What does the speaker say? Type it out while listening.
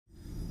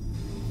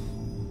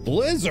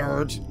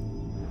Blizzard?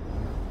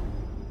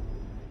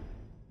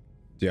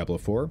 Diablo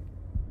 4?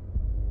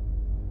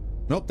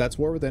 Nope, that's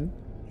War Within.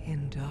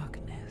 In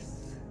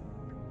darkness,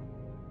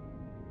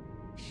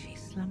 she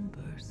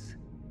slumbers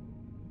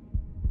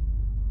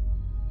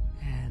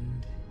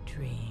and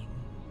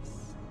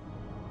dreams.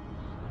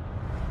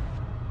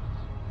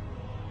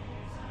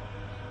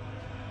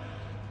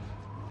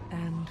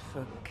 And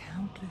for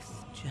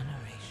countless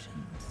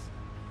generations,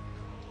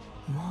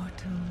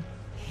 mortal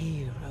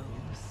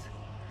heroes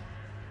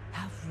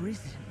have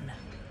risen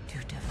to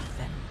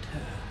defend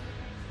her.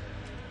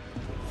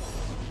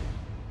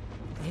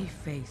 They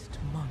faced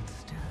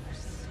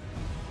monsters,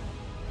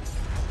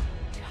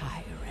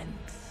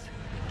 tyrants,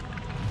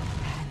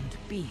 and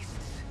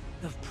beasts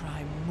of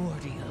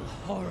primordial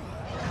horror.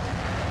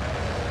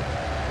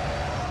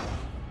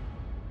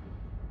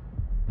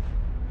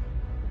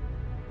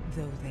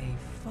 Though they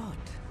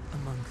fought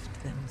amongst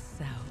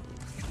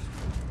themselves,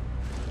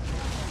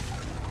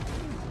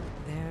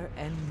 their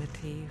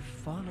enmity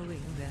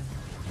following them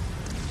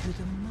to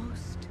the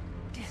most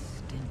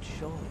distant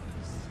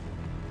shores.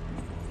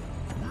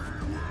 We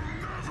will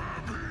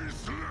never be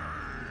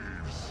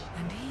slaves!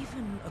 And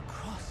even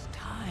across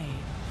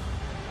time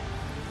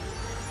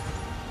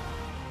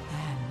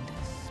and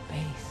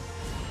space,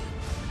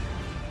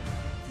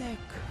 their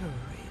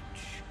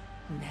courage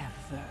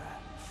never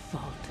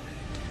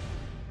faltered.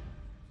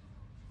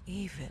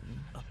 Even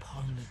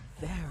upon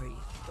the very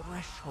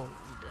threshold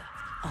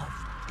of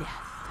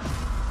death.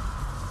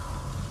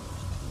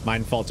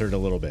 Mine faltered a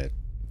little bit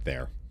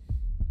there.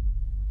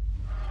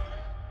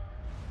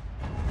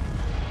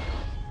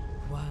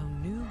 While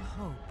new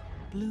hope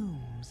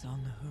blooms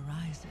on the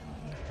horizon,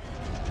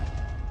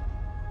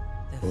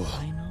 the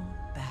final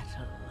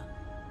battle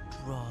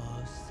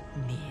draws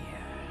near.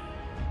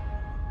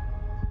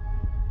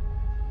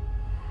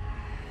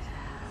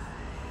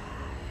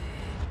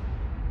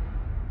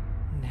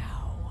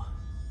 Now,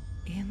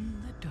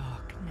 in the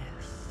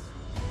darkness,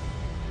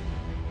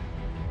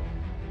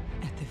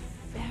 at the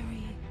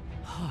very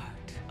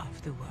heart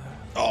of the world.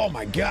 Oh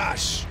my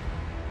gosh!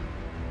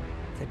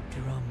 The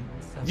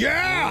drums of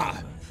Yeah!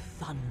 war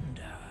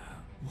thunder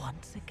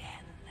once again.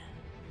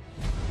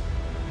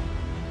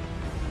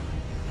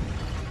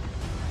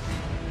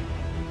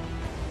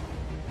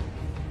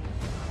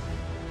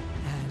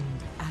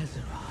 And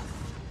Azeroth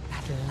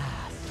at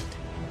last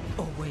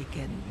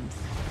awakens.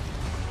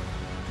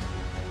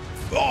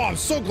 Oh, I'm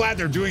so glad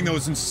they're doing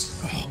those in...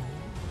 Oh.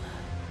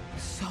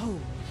 So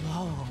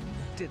long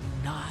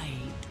denied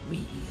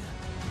we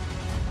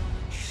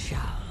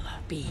shall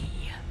be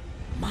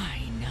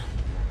mine.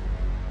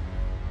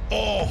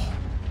 Oh,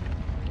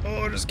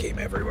 it just came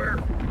everywhere.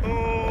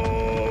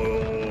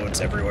 Oh, it's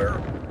everywhere.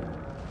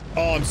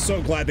 Oh, I'm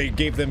so glad they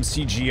gave them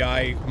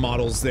CGI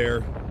models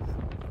there.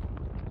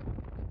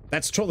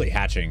 That's totally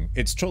hatching.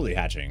 It's totally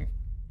hatching.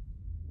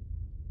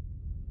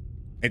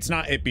 It's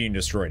not it being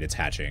destroyed, it's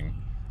hatching.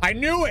 I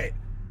knew it!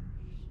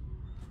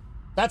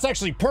 That's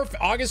actually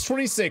perfect. August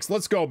 26th.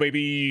 Let's go,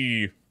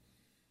 baby.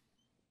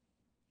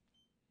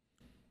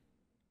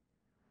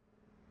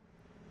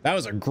 That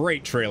was a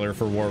great trailer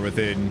for War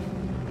Within.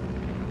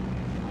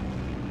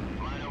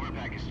 Flying over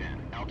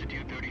Pakistan,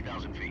 altitude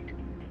 30,000 feet.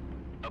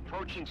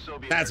 Approaching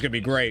Soviet. That's gonna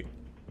be great.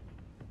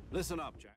 Listen up, Jack.